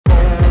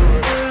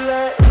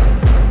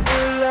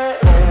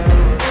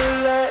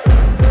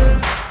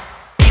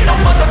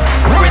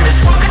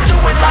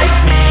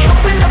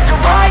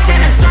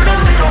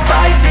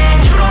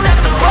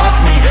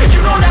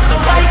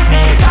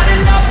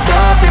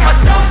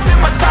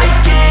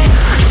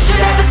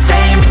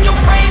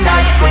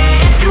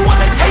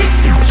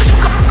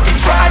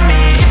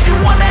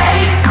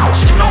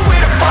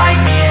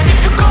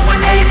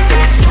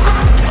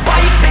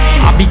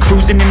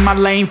my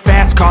lane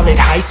fast, call it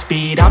high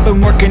speed. I've been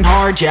working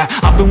hard, yeah,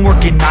 I've been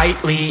working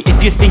nightly.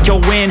 If you think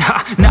you'll win,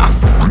 ha, nah,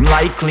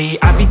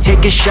 likely. I be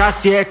taking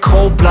shots, yeah,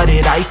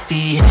 cold-blooded,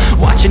 icy.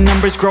 Watching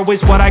numbers grow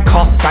is what I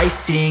call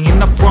sightseeing. In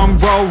the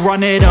front row,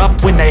 run it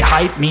up when they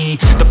hype me.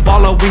 The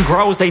following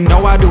grows, they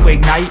know how to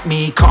ignite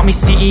me. Call me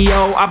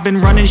CEO, I've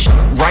been running shit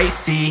right,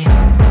 see.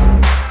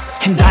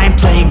 And I ain't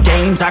playing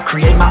games, I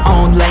create my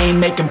own lane,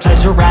 making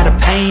pleasure out of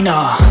pain,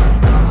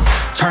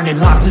 turning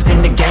losses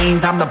into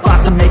gains. I'm the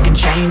boss, I'm making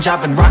change.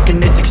 I've been rocking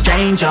this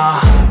exchange,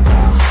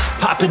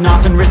 popping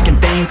off and risking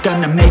things.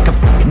 Gonna make a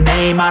f***ing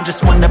name. I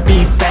just wanna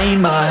be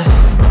famous,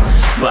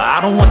 but I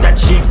don't want that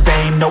cheap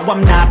fame. No,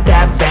 I'm not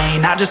that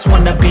vain. I just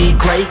wanna be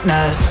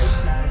greatness.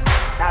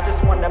 I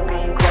just wanna be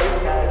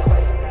greatness.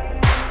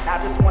 I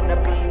just wanna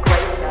be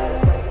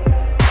greatness.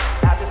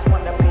 I just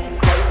wanna be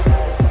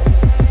greatness.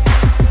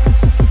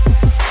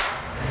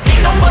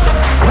 Ain't no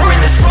motherfucker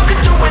in this world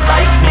could do it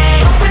like me.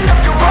 Open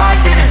up your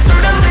eyes and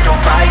insert a little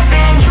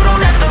rising. You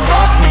don't have to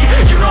love me,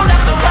 you don't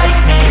have to like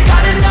me.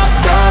 Got enough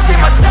love in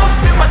myself,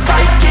 in my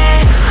psyche.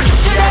 You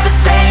should have the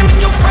same in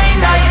your brain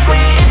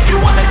nightly. If you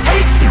wanna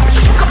taste me,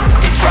 you can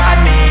fucking try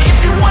me. If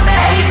you wanna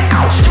hate me,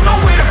 you know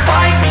where to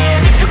find me.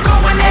 And if you go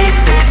and hate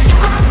this, you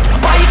can fucking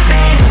bite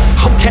me.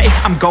 Okay,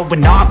 I'm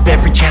going off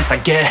every chance I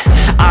get.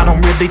 I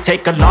don't really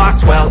take a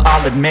loss, well,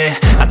 I'll admit.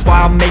 That's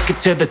why I'll make it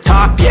to the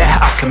top, yeah,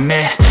 I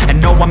commit.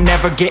 And no, I'm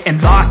never getting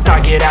lost, I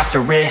get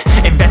after it.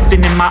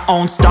 Investing in my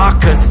own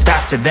stock, cause it's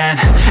faster than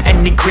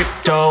any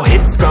crypto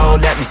hits go,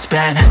 let me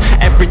spend.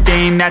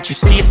 Everything that you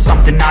see is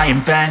something I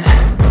invent,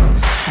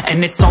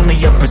 and it's only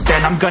a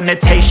percent. I'm gonna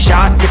take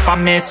shots, if I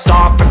miss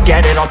all,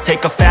 forget it. I'll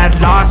take a fat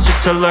loss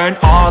just to learn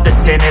all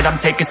that's in it. I'm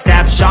taking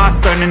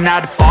snapshots, learning how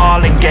to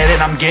fall and get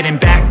it. I'm getting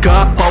back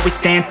up, always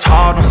stand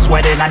tall, don't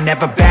sweat it. I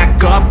never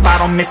back up, I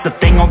don't miss a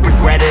thing or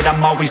regret it.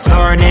 I'm always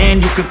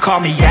learning, you could call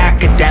me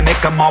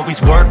academic. I'm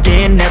always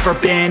working, never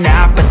been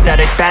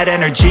apathetic. Bad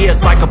energy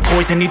is like a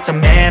poison, needs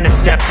some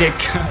antiseptic.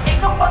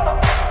 Ain't no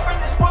motherfucker in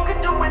this world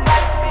could do it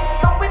like me.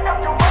 Open up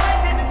your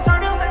eyes and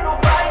insert a little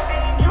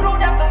rising. You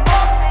don't have to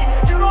love me,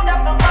 you don't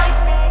have to like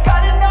me.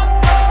 Got enough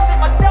love in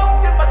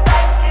myself, in my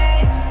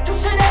psyche. You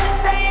should have the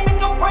same in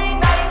your brain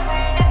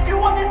nightly. If you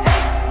wanna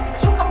taste me,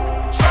 you can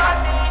try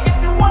me. If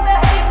you wanna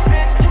hate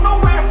bitch, you know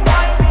where to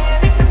find me.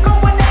 And if you go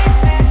and hate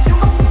this, you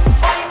can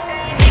fight me.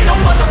 Ain't no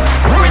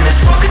motherfucker in this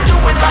world could do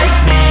it like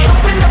me.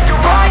 Open up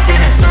your eyes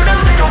and insert a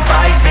little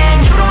rising.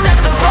 You don't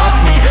have to love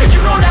me,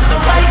 you don't have to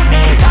like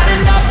me. Got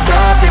enough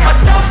love in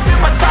myself, in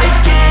my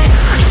psyche.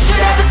 You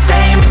should have the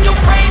same in your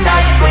brain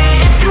nightly.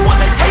 If you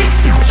wanna taste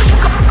me,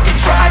 you can fucking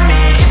try me.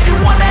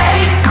 If you wanna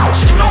hate me,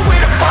 you know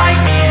where to find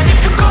me. And if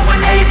you go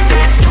and hate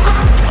this, you can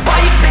fucking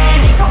bite me. No motherfucker in this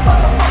world can do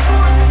it like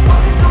me.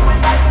 Open up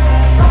your eyes and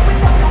insert a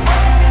little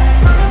rising.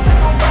 You don't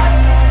have to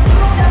love me,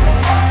 you don't have to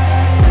like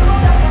me. Got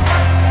enough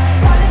love in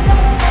myself.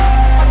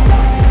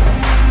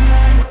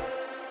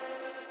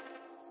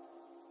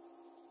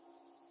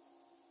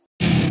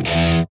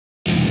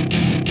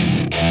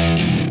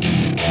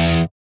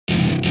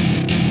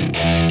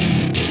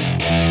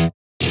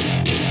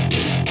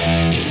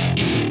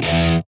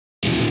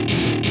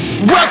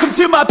 Welcome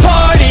to my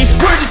party,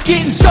 we're just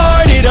getting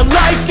started. A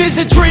life is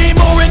a dream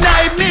or a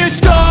nightmare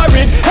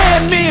scarring.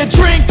 Hand me a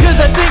drink cause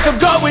I think I'm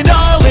going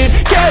all in.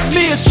 Get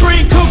me a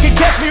shrink who can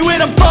catch me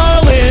when I'm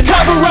falling.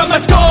 Cover up my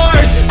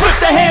scars, flip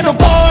the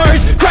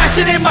handlebars.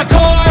 Crashing in my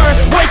car,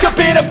 wake up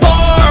in a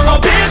bar. I'll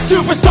be a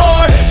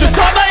superstar, just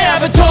on my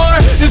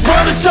avatar. This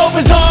world is so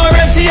bizarre,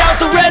 empty out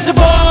the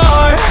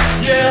reservoir.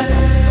 Yeah,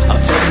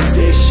 I'm taking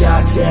 6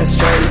 shots, yeah,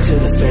 straight to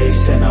the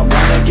face. And I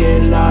wanna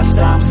get lost,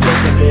 I'm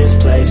sick of this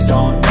place.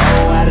 Don't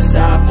know how to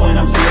stop when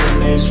I'm feeling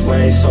this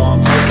way. So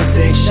I'm taking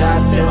 6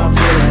 shots till I'm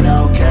feeling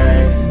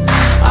okay.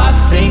 I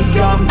think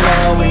I'm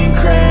going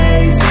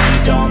crazy,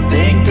 don't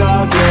think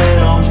I'll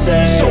get home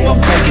safe. So I'm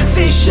taking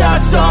 6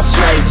 shots, all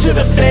straight to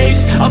the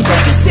face. I'm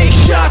taking 6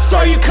 shots,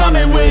 are you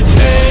coming with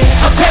me?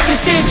 I'm taking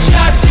 6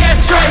 shots, yeah,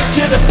 straight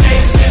to the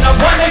face. And I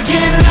wanna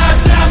get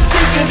lost, I'm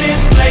sick of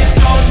this place.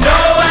 Don't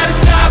know how to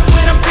stop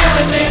when I'm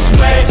feeling this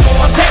way. So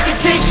I'm taking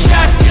 6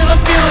 shots till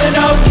I'm feeling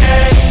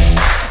okay.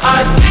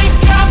 I think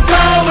I'm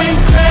going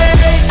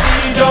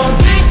crazy, don't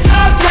think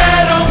I'll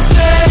get home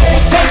safe. So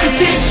I'm taking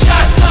 6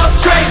 shots, all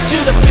straight to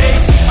the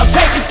face. I'm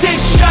taking 6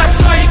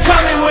 shots, are you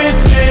coming with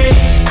me?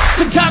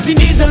 Sometimes you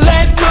need to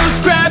let loose,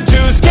 grab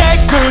juice,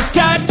 get goose,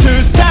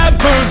 tattoos,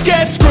 taboos,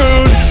 get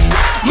screwed.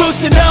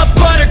 Loosen up,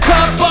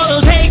 buttercup, all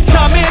those hate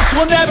comments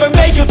will never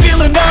make you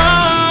feel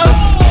enough.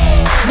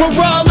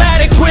 We're all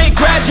adequate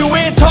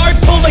graduates,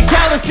 hearts full of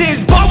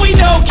calluses, but we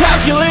know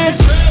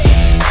calculus.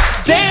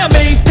 Damn,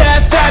 ain't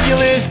that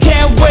fabulous?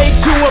 Can't wait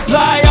to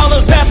apply all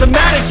those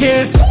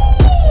mathematicus.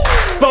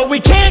 But we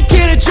can't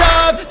get a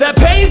job that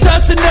pays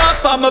us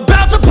enough. I'm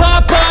about to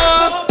pop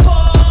up.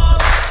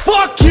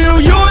 Fuck you,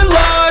 you're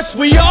lost.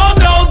 We all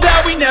know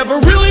that we never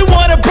really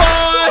want a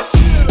boss.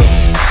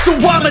 So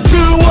I'ma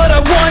do what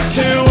I want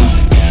to,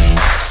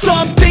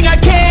 something I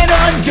can't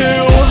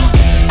undo.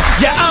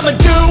 Yeah, I'ma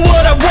do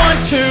what I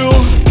want to,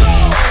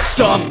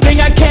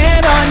 something I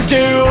can't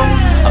undo.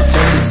 I'm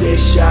taking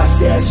 6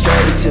 shots, yeah,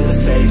 straight to the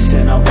face.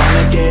 And I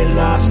wanna get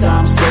lost,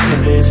 I'm sick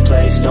of this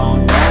place.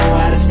 Don't know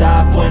how to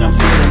stop when I'm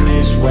feeling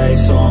this way.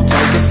 So I'm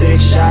taking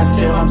 6 shots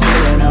till I'm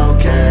feeling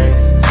okay.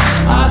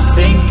 I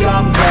think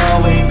I'm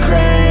going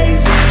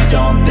crazy,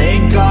 don't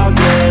think I'll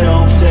get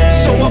home safe.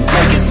 So I'm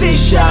taking 6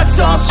 shots,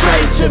 all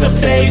straight to the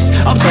face.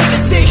 I'm taking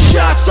 6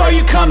 shots, are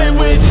you coming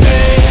with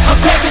me? I'm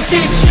taking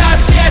 6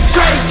 shots, yeah,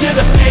 straight to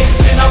the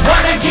face. And I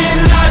wanna get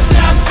lost,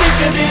 I'm sick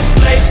of this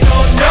place.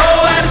 Don't know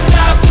how to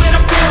stop when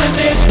I'm feeling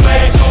this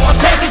way. So I'm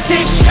taking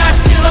 6 shots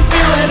till I'm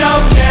feeling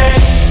okay.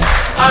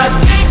 I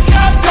think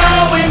I'm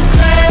going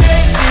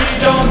crazy,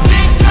 don't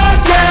think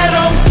I'll get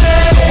home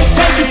safe. So I'm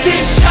taking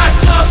 6 shots,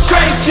 all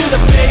straight to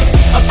the face.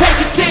 I'm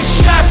taking 6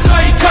 shots,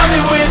 are you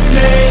coming with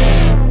me?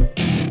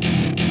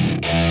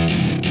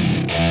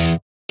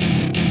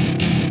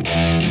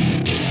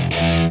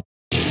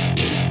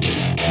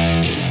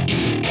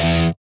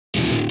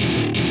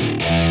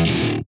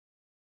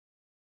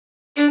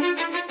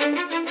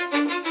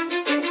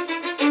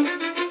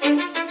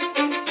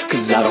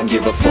 Cause I don't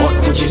give a fuck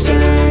what you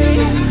say.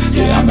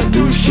 Yeah, I'ma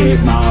do shit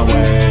my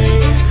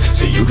way.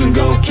 So you can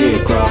go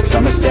kick rocks,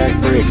 I'ma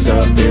stack bricks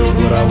up, build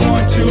what I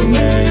want to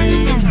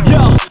make.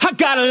 Yo, I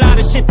got a lot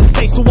of shit to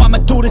say, so I'ma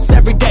do this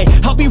every day.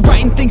 I'll be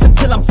writing things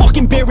until I'm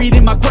fucking buried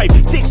in my grave.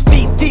 6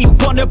 feet deep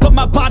under, but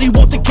my body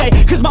won't decay.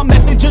 Cause my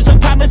messages are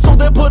timeless, so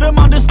they'll put them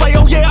on display.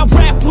 Oh yeah, I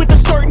rap with a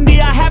certainty,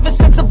 I have a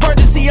sense of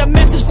urgency. A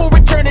message for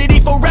eternity,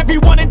 for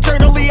everyone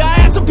internally. I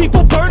had some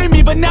people burning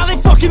me, but now they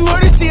fucking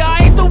learn to see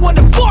I ain't the one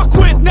to fuck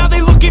with, now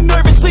they looking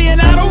nervously.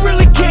 And I don't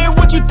really care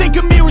what you think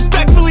of me,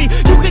 respectfully.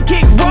 You can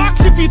kick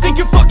rocks if you think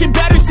you're fucking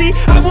better, see.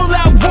 I will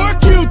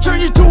outwork you,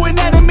 turn you to an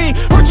enemy.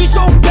 Hurt you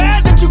so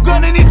bad that you're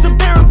gonna need some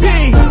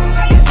therapy.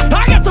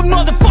 I got the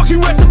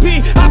motherfucking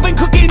recipe, I've been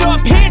cooking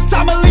up hits,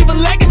 I'ma leave a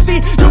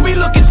legacy. You'll be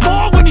looking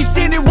small when you're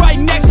standing right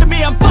next to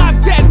me. I'm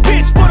 5'10",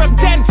 bitch, but I'm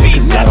 10 feet.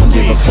 Cause I don't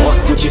give a fuck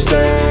what you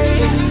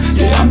say.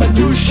 Yeah, I'ma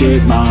do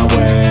shit my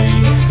way.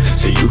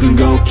 So you can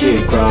go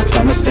kick rocks,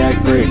 I'ma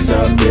stack bricks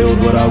up, build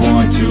what I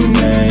want to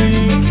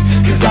make.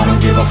 Cause I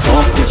don't give a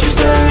fuck what you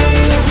say.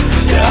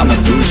 Yeah, I'ma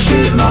do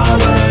shit my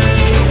way.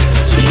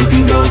 So you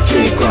can go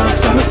kick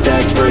rocks, I'ma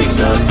stack bricks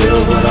up,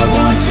 build what I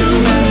want to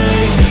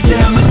make.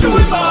 Yeah, I'ma do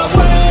it my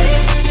way.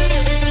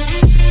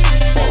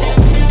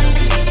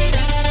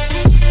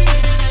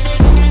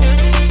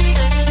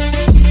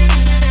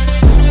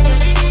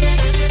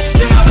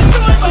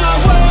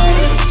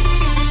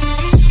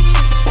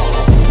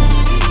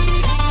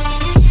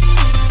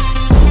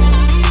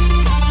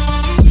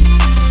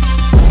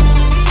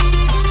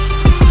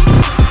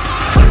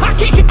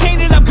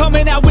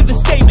 Coming out with a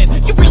statement.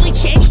 You really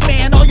changed,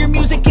 man, all your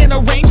music and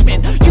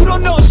arrangement. You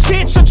don't know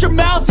shit, shut your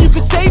mouth, you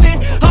can save it.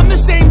 I'm the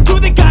same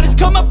dude that got his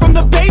come up from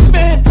the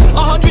basement.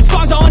 100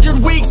 songs,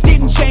 100 weeks,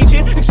 didn't change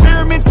it.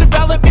 Experiments,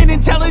 development,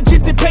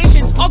 intelligence, and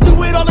patience. I'll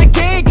do it all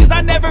again, cause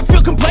I never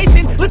feel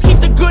complacent. Let's keep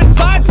the good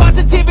vibes,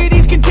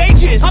 positivity's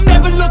contagious. I'm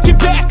never looking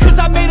back, cause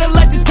I made a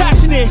life that's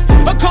passionate.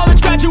 A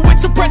college graduate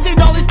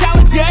suppressing all his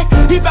talents, yeah.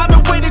 He found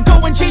a way to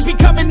go and change,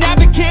 become an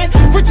advocate.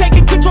 For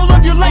taking control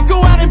of your life, go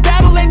out and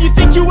battle. And you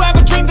think you have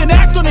a dream, then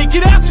act on it,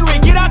 get after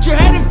it. Get out your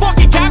head and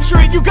fucking capture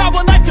it. You got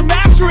one life to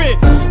master it.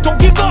 Don't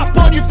give up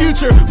on your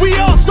future, we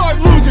all start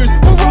losers.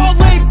 We're all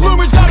late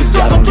bloomers, gotta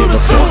struggle through the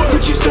sewer. I don't give a fuck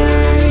what you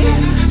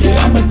say.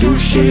 Yeah, I'ma do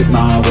shit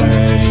my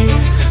way.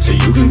 So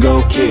you can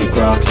go kick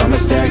rocks, I'ma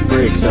stack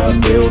bricks up,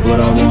 build what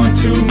I want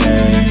to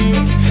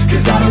make.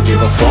 Cause I don't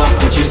give a fuck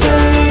what you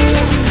say.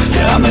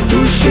 Yeah, I'ma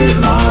do shit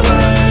my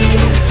way.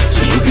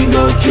 So you can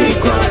go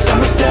kick rocks,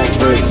 I'ma stack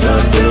bricks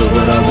up, build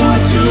what I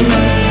want to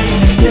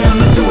make. Yeah,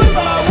 I'ma do it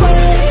my way.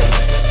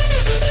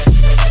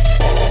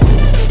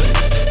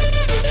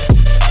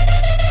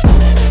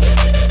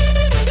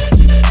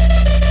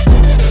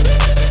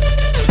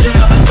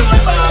 Yeah, I'ma do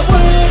it my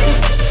way.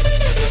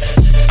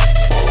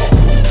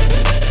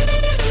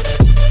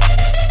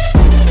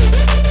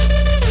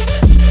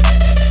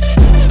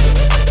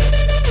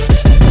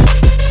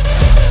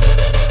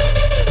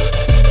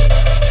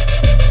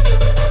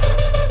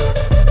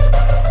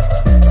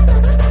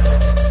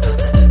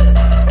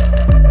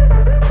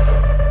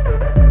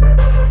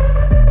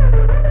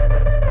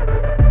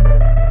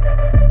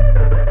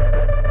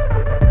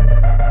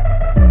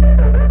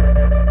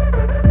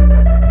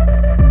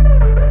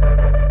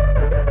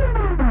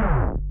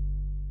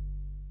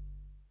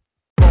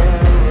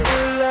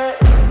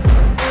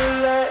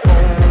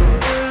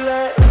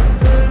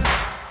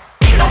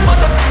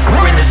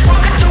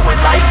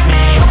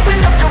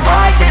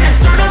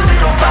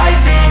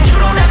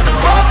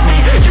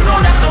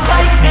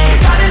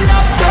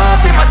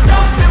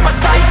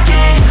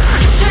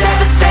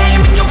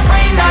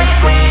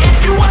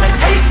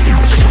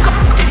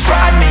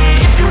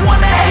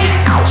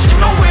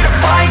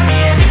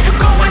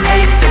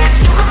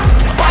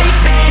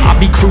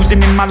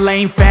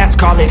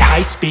 call it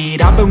high speed.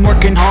 I've been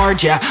working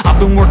hard, yeah, I've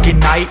been working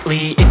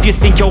nightly. If you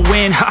think you'll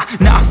win, ha,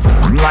 not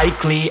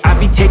likely. I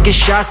be taking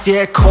shots,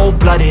 yeah,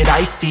 cold-blooded,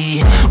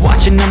 icy.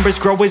 Watching numbers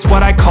grow is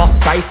what I call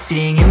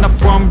sightseeing. In the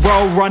front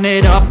row, run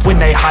it up when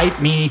they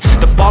hype me.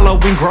 The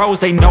following grows,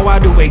 they know how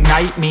to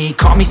ignite me.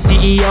 Call me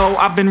CEO,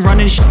 I've been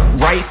running shit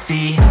right,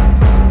 see.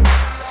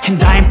 And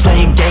I ain't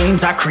playing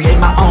games, I create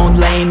my own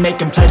lane,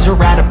 making pleasure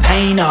out of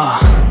pain,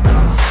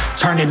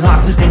 turning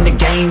losses into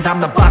gains.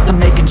 I'm the boss, I'm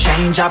making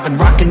change. I've been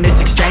rocking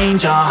this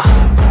exchange,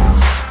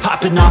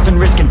 popping off and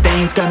risking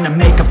things. Gonna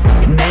make a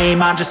f***ing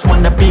name. I just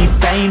wanna be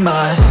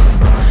famous,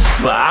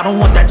 but I don't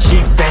want that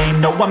cheap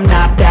fame. No, I'm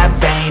not that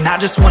vain. I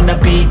just wanna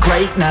be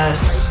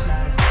greatness.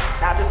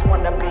 I just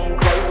wanna be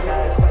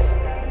greatness.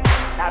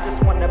 I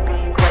just wanna be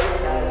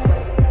greatness.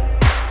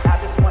 I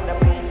just wanna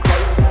be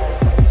greatness.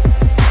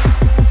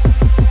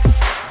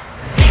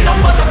 Ain't no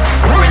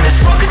motherfucker in this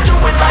world could do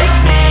it like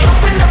me.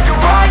 Open up your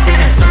eyes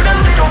and insert a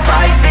little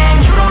rising.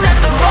 You don't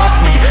have to love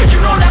me, you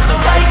don't have to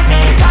like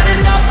me. Got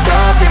enough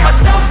love in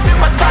myself, in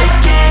my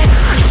psyche.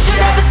 You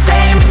should have the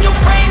same in your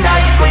brain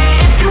nightly.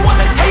 If you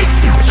wanna taste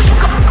me, you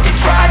can fucking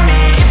try me.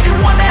 If you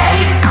wanna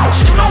hate me,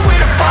 you know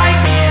where to find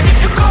me. And if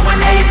you go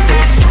and hate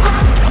this, you can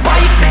fucking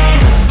bite me.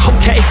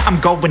 Okay, I'm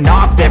going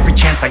off every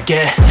chance I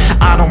get.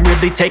 I don't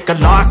really take a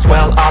loss,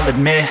 well, I'll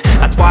admit.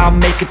 That's why I'll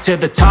make it to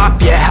the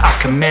top, yeah, I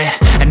commit.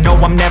 And no,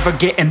 I'm never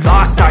getting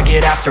lost, I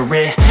get after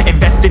it.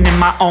 Investing in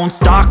my own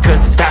stock,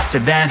 cause it's faster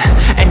than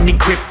any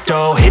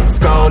crypto hits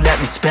go, let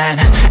me spend.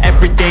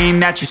 Everything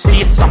that you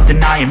see is something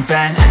I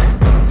invent,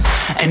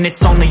 and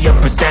it's only a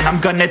percent. I'm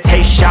gonna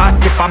take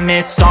shots, if I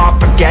miss all,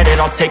 forget it.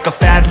 I'll take a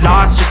fat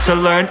loss just to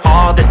learn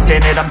all that's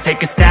in it. I'm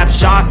taking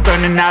snapshots,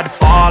 learning how to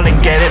fall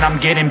and get it. I'm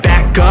getting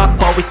back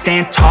up, always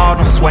stand tall,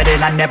 don't sweat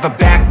it. I never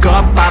back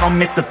up, I don't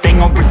miss a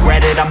thing or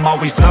regret it. I'm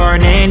always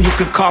learning, you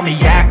could call me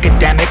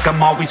academic.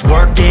 I'm always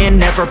working,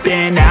 never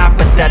been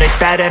apathetic.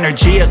 Bad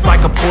energy is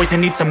like a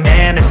poison, needs some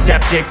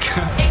antiseptic.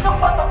 Ain't no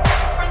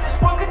motherfucker in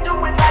this world could do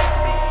it like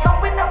me.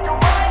 Open up your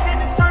eyes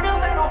and insert a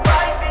little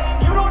rising.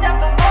 You don't have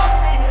to love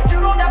me, you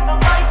don't have to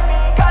like me.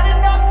 Got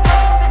enough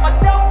love in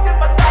myself, in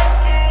my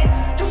psyche.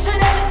 You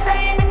should have the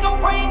same in your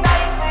brain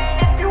nightly.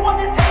 If you want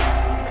to taste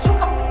me, you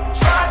can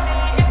try me.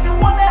 If you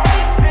want to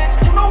hate bitch,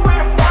 you know where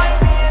to find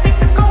me. And if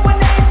you go and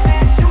hate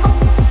this, you can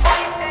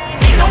fight me.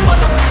 Ain't no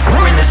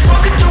motherfucker in this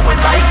world could do it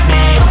like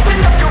me. Open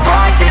up your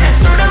eyes and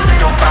insert a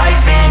little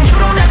rising. You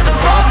don't have to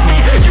love me,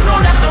 you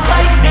don't have to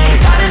like me.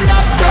 Got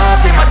enough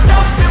love in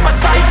myself, in my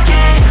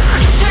psyche.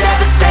 You should have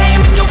the same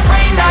in your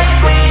brain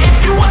nightly.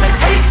 If you want to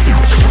taste me,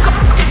 you can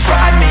fucking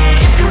try me.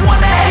 If you want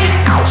to hate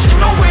me, you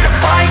know where to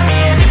find me.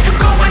 And if you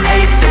go and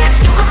hate this,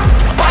 you can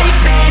fucking bite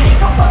me. No motherfucker in this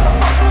world can do it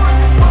like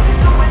me. Open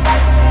up your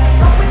eyes and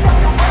insert a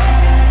little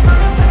rising. You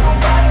don't have to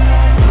love me,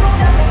 you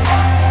don't have to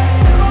like me.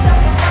 Got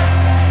enough love.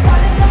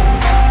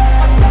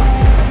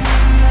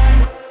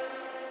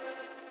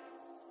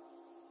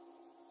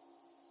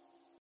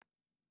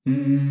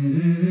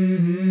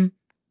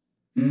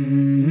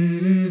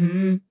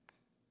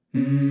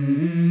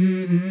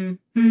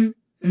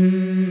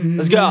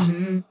 Let's go.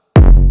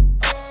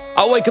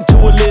 I wake up to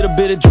a little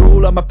bit of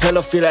drool on my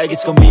pillow, feel like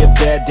it's gonna be a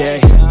bad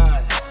day.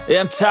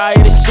 Yeah, I'm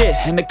tired of shit,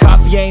 and the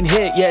coffee ain't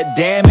hit yet,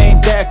 damn,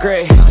 ain't that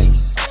great.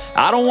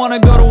 I don't wanna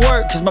go to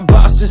work, cause my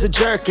boss is a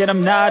jerk, and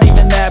I'm not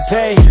even that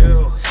paid.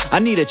 I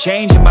need a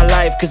change in my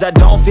life, cause I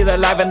don't feel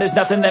alive, and there's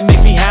nothing that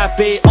makes me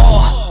happy.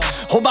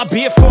 Hold my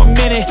beer for a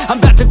minute, I'm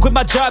about to quit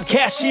my job,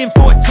 cash in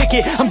for a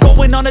ticket. I'm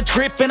going on a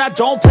trip and I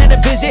don't plan to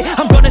visit.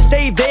 I'm gonna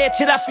stay there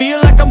till I feel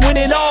like I'm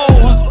winning,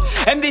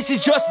 and this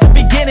is just the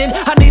beginning.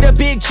 I need a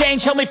big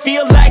change, help me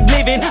feel like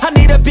living. I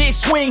need a big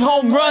swing,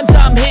 home runs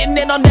I'm hitting.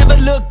 And I'll never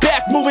look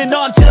back, moving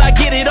on till I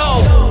get it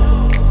all.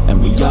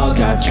 And we all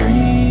got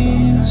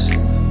dreams,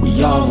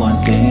 we all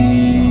want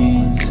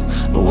things.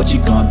 But what you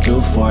gonna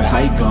do for it? How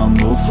you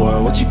gonna move for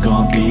it? What you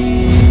gonna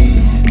be?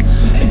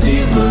 And do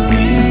you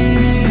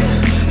believe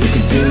you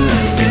can do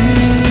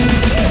anything?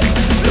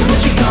 But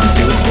what you gonna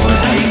do for it?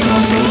 How you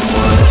gonna move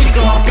for it? What you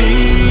gonna be?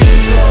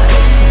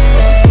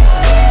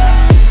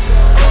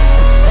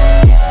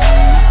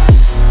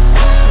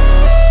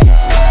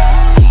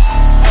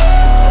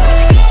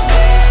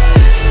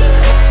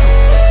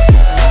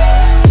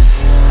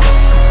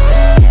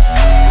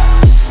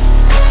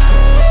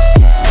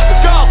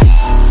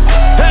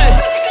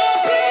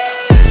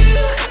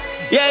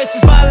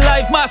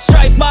 My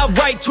strife, my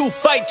right to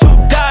fight, to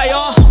die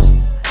on.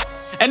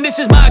 And this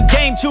is my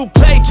game to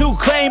play, to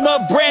claim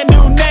a brand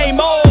new name,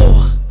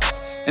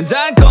 And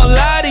I ain't gonna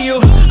lie to you,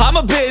 I'm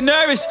a bit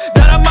nervous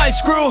that I might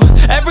screw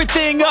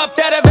everything up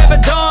that I've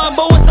ever done.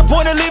 But what's the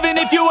point of living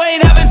if you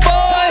ain't having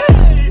fun?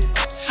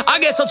 I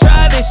guess I'll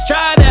try this,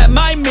 try that,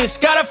 might miss,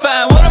 gotta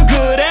find what I'm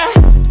good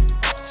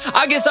at.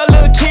 I guess I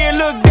look here,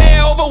 look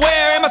there, over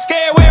where am I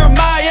scared, where am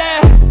I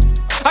at?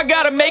 I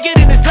gotta make it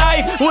in this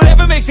life,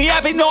 whatever makes me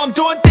happy, know I'm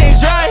doing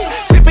things right.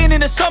 Sipping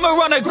in the summer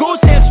on a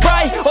Goose and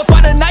Sprite, or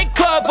find a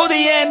nightclub for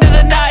the end of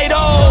the night,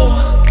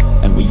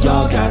 And we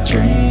all got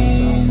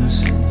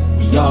dreams,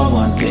 we all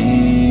want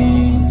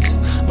things.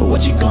 But what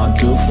what you gon'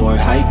 do for it?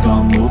 How you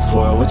gon' move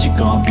for it? What you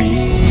gon'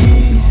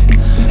 be?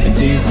 And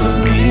do you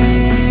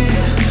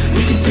believe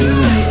you can do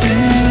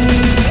anything?